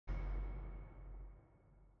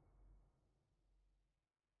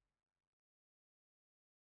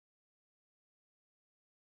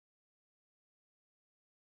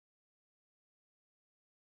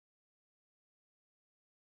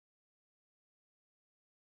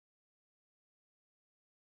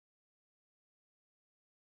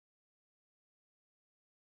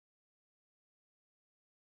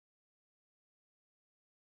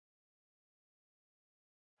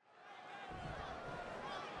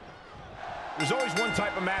There's always one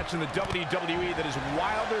type of match in the WWE that is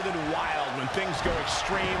wilder than wild when things go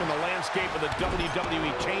extreme and the landscape of the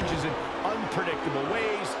WWE changes in unpredictable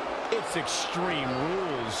ways. It's Extreme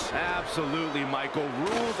Rules. Absolutely, Michael.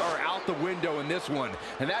 Rules are out the window in this one,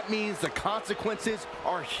 and that means the consequences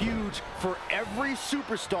are huge for every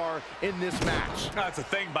superstar in this match. That's the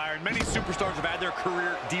thing, Byron. Many superstars have had their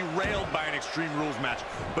career derailed by an Extreme Rules match,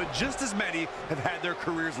 but just as many have had their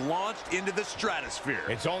careers launched into the stratosphere.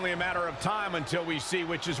 It's only a matter of time until we see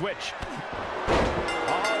which is which.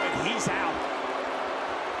 Oh, and he's out.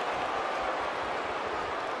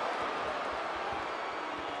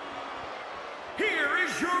 Here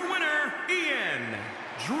is your winner, Ian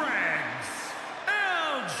Drags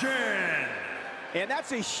Elgin. And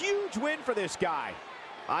that's a huge win for this guy.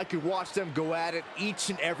 I could watch them go at it each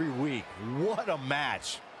and every week. What a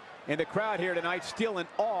match. And the crowd here tonight still in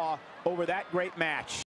awe over that great match.